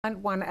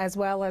one as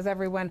well as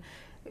everyone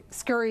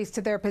scurries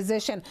to their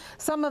position.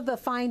 Some of the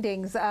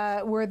findings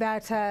were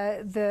that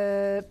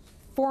the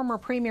former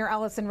Premier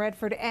Alison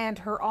Redford and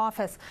her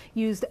office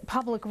used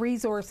public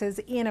resources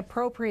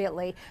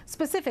inappropriately.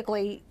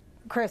 Specifically,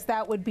 Chris,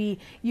 that would be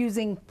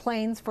using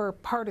planes for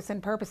partisan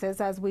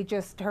purposes, as we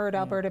just heard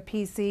Alberta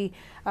PC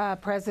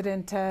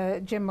President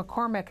Jim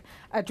McCormick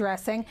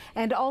addressing,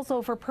 and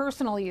also for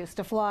personal use,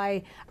 to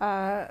fly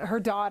her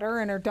daughter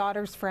and her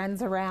daughter's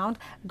friends around,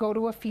 go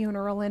to a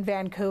funeral in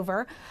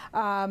Vancouver.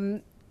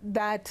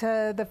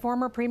 The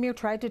former premier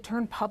tried to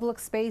turn public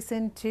space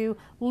into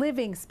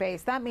living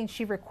space. That means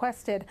she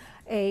requested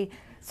a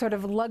sort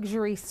of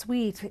luxury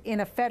suite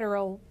in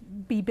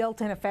be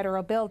built in a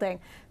federal building.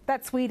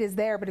 That suite is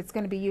there, but it's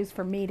going to be used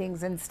for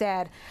meetings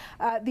instead.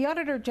 The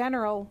Auditor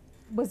General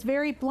was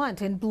very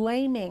blunt in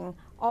blaming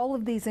all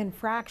of these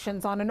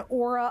infractions on an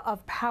aura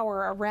of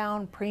power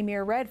around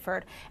Premier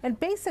Redford, and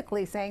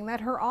basically saying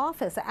that her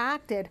office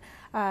acted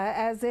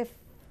as if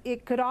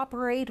it could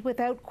operate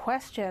without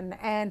question.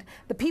 And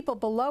the people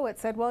below it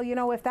said, well, you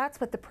know, if that's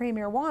what the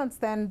Premier wants,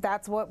 then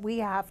that's what we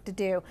have to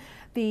do.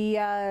 The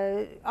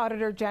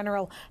Auditor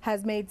General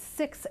has made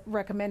 6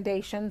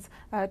 recommendations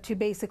to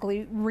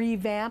basically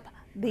revamp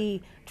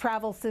the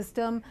travel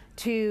system,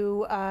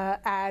 to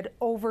add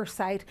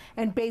oversight,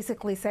 and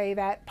basically say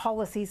that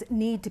policies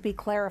need to be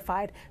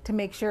clarified to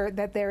make sure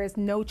that there is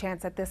no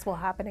chance that this will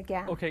happen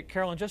again. Okay,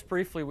 Carolyn, just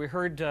briefly, we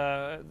heard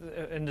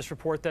in this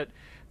report that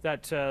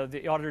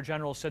the Auditor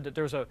General said that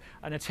there was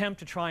an attempt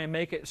to try and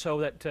make it so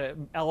that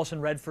Alison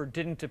Redford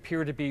didn't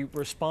appear to be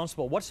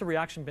responsible. What's the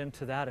reaction been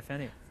to that, if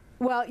any?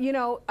 Well, you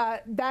know,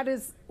 that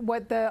is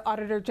what the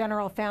Auditor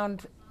General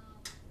found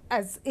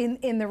as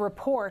in the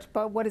report,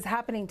 but what is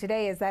happening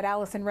today is that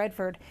Alison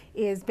Redford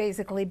is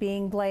basically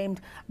being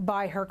blamed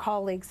by her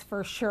colleagues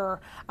for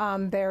sure.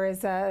 There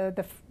is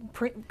the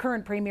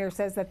current premier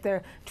says that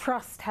the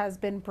trust has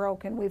been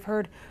broken. We've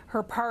heard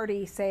her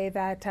party say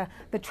that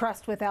the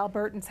trust with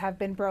Albertans have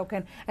been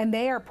broken, and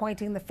they are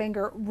pointing the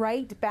finger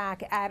right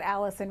back at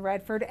Alison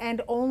Redford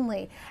and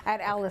only at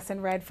Alison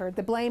Redford.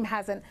 The blame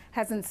hasn't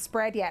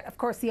spread yet. Of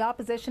course, the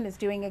opposition is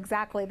doing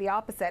exactly the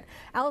opposite.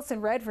 Alison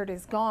Redford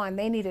is gone.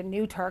 They need a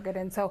new target.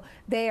 And so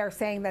they are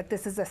saying that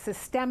this is a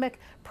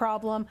systemic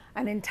problem,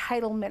 an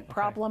entitlement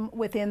problem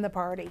within the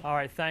party. All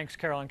right, thanks,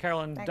 Carolyn.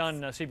 Carolyn Dunn,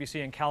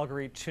 CBC in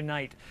Calgary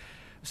tonight.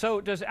 So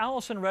does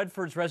Alison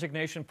Redford's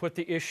resignation put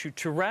the issue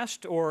to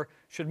rest, or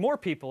should more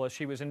people, as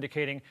she was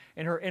indicating,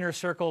 in her inner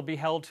circle be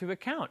held to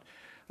account?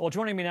 Well,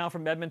 joining me now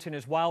from Edmonton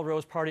is Wild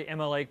Rose Party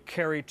MLA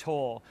Kerry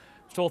Towle.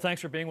 Towle,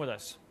 thanks for being with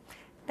us.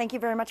 Thank you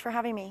very much for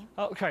having me.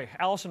 Okay,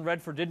 Alison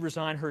Redford did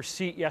resign her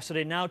seat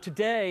yesterday. Now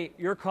today,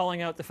 you're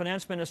calling out the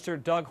Finance Minister,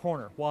 Doug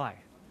Horner. Why?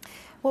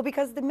 Well,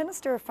 because the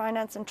Minister of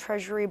Finance and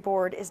Treasury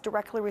Board is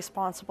directly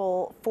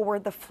responsible for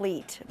the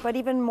fleet, but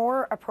even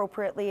more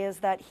appropriately is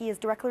that he is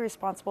directly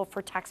responsible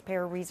for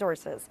taxpayer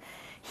resources.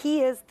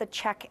 He is the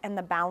check and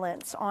the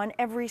balance on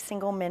every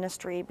single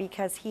ministry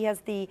because he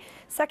has the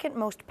second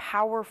most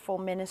powerful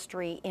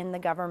ministry in the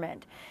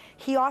government.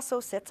 He also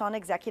sits on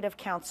Executive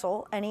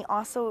Council and he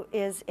also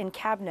is in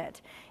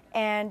Cabinet.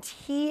 And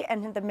he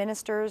and the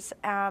ministers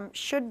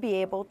should be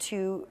able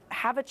to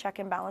have a check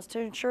and balance to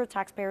ensure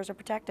taxpayers are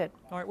protected.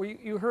 All right, well,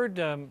 you heard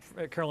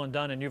Carolyn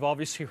Dunn, and you've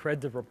obviously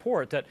read the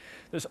report, that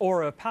this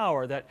aura of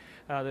power, that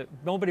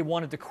nobody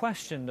wanted to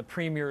question the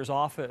Premier's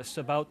office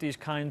about these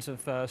kinds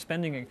of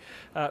spending.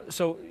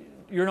 So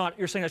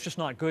you're saying that's just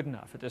not good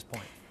enough at this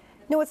point?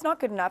 No, it's not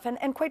good enough.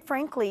 And quite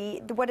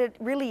frankly, what it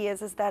really is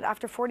that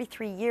after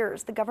 43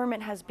 years, the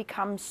government has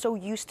become so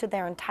used to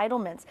their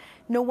entitlements,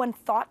 no one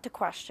thought to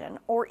question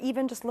or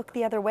even just look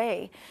the other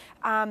way.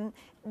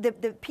 The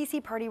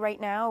PC party right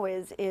now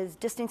is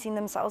distancing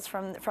themselves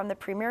from the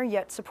Premier,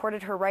 yet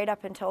supported her right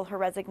up until her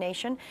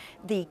resignation.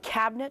 The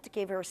Cabinet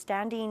gave her a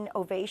standing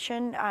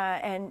ovation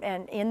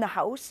and in the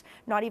House,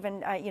 not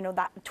even,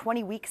 that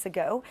 20 weeks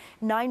ago.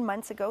 9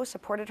 months ago,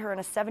 supported her in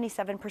a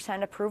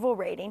 77% approval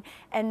rating.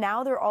 And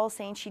now they're all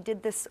saying she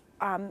did this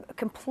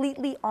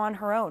completely on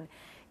her own.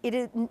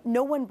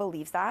 No one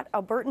believes that.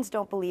 Albertans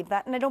don't believe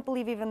that, and I don't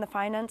believe even the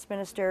Finance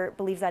Minister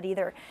believes that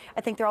either. I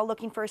think they're all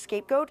looking for a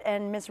scapegoat,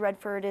 and Ms.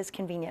 Redford is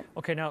convenient.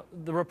 Okay, now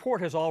the report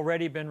has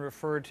already been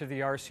referred to the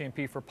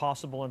RCMP for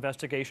possible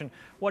investigation.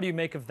 What do you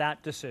make of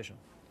that decision?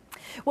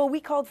 Well, we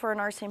called for an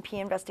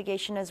RCMP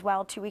investigation as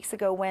well 2 weeks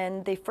ago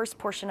when the first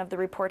portion of the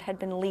report had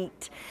been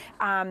leaked.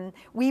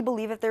 We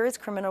believe that there is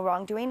criminal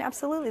wrongdoing.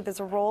 Absolutely, there's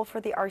a role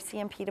for the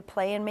RCMP to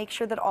play and make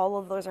sure that all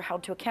of those are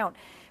held to account.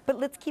 But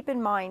let's keep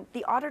in mind,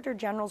 the Auditor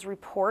General's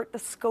report, the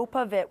scope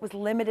of it was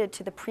limited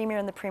to the Premier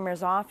and the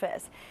Premier's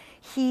office.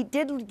 He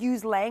did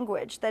use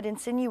language that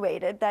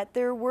insinuated that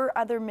there were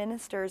other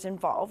ministers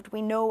involved.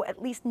 We know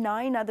at least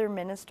 9 other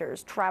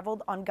ministers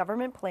traveled on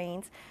government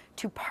planes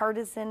to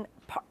partisan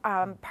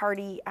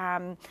party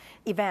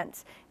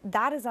events.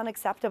 That is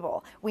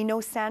unacceptable. We know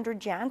Sandra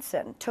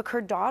Jansen took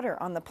her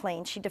daughter on the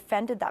plane. She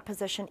defended that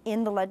position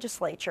in the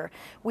legislature.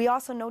 We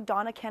also know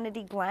Donna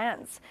Kennedy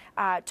Glantz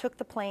took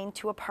the plane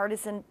to a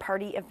partisan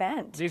party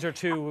event. These are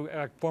two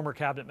former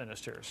cabinet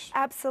ministers.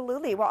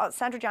 Absolutely. Well,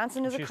 Sandra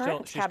Johnson is a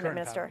current cabinet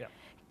minister. Yeah.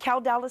 Cal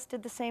Dallas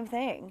did the same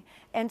thing.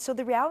 And so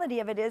the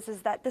reality of it is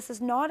that this is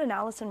not an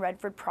Alison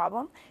Redford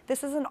problem.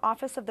 This is an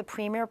Office of the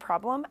Premier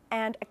problem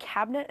and a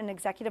cabinet and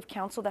executive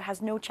council that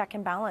has no check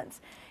and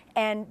balance.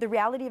 And the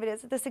reality of it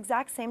is that this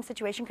exact same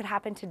situation could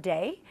happen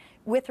today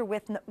with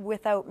or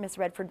without Ms.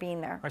 Redford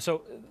being there. All right,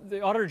 so the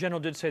Auditor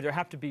General did say there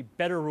have to be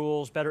better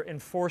rules, better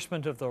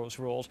enforcement of those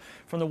rules.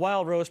 From the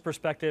Wild Rose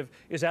perspective,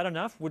 is that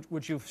enough?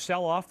 Would you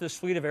sell off this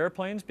fleet of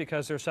airplanes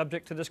because they're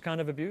subject to this kind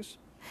of abuse?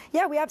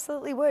 Yeah, we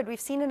absolutely would. We've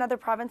seen in other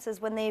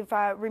provinces when they've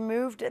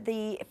removed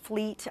the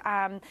fleet,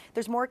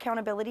 there's more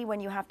accountability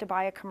when you have to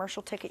buy a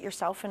commercial ticket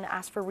yourself and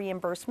ask for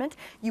reimbursement.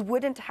 You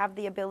wouldn't have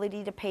the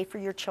ability to pay for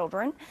your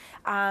children.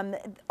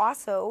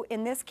 Also,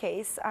 in this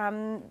case,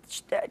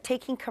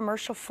 taking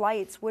commercial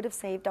flights would have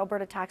saved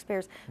Alberta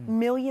taxpayers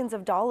millions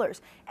of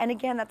dollars. And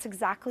again, that's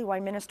exactly why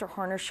Minister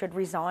Horner should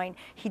resign.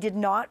 He did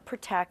not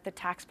protect the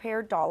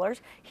taxpayer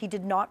dollars. He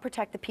did not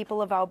protect the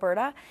people of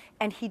Alberta,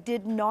 and he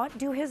did not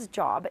do his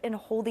job in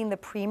holding the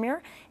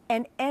Premier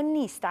and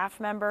any staff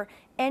member,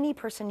 any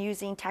person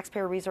using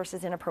taxpayer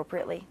resources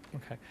inappropriately.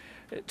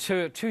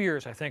 Okay. 2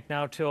 years, I think,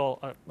 now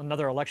till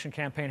another election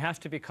campaign has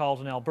to be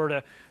called in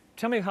Alberta.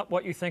 Tell me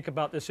what you think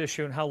about this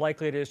issue and how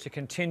likely it is to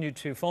continue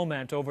to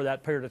foment over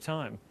that period of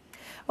time.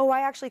 Oh, I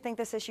actually think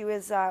this issue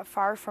is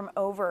far from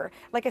over.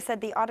 Like I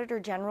said, the Auditor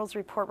General's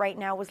report right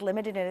now was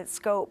limited in its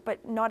scope,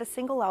 but not a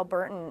single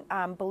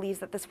Albertan believes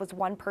that this was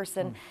one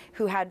person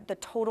who had the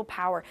total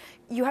power.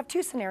 You have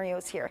two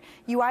scenarios here.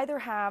 You either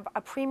have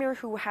a Premier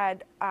who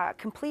had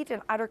complete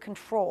and utter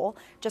control,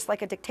 just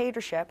like a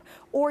dictatorship,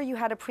 or you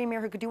had a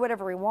Premier who could do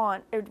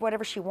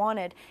whatever she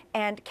wanted,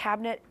 and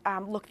Cabinet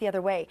looked the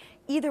other way.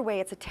 Either way,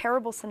 it's a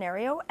terrible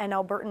scenario, and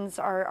Albertans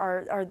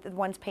are the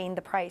ones paying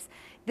the price.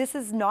 This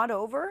is not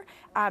over.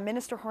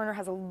 Minister Horner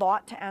has a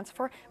lot to answer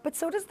for, but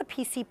so does the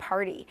PC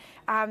party.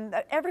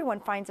 Everyone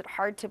finds it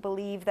hard to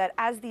believe that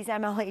as these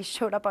MLAs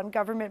showed up on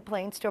government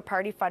planes to a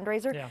party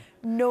fundraiser,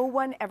 no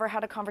one ever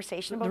had a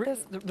conversation about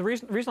this. The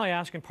reason I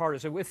ask in part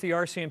is that with the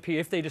RCMP,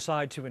 if they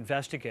decide to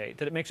investigate,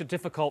 that it makes it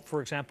difficult,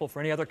 for example, for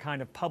any other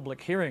kind of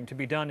public hearing to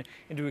be done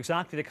into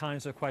exactly the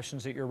kinds of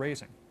questions that you're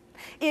raising.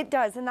 It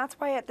does, and that's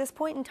why at this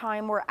point in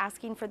time we're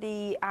asking for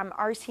the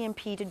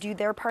RCMP to do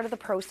their part of the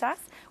process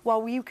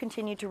while we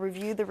continue to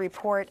review the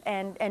report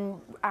and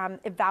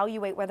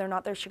evaluate whether or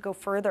not there should go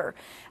further.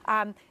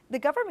 The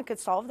government could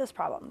solve this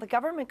problem. The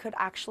government could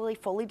actually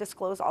fully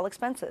disclose all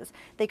expenses.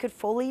 They could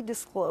fully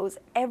disclose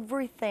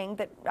everything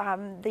that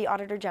the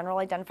Auditor General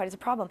identified as a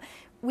problem.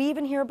 We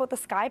even hear about the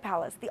Sky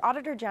Palace. The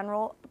Auditor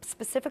General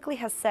specifically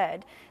has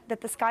said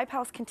that the Sky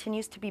Palace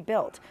continues to be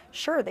built.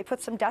 Sure, they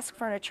put some desk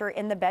furniture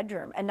in the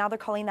bedroom, and now they're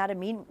calling that a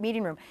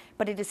meeting room,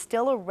 but it is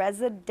still a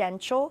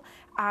residential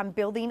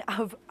building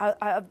of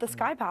the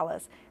Sky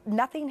Palace.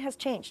 Nothing has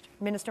changed.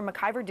 Minister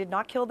McIver did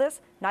not kill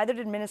this, neither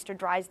did Minister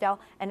Drysdale,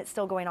 and it's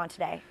still going on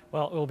today.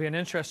 Well, it will be an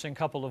interesting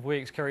couple of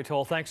weeks. Kerry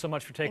Towle, thanks so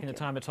much for taking the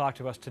time to talk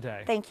to us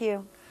today. Thank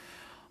you.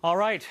 All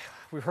right,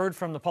 we've heard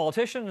from the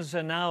politicians,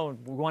 and now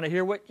we want to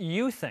hear what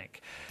you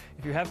think.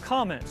 If you have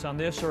comments on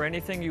this or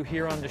anything you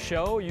hear on the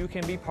show, you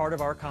can be part of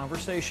our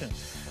conversation.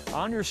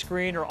 On your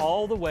screen are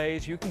all the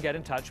ways you can get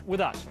in touch with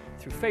us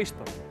through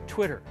Facebook,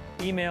 Twitter,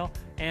 email,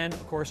 and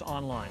of course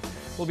online.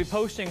 We'll be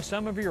posting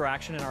some of your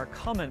action in our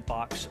comment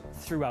box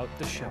throughout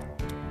the show.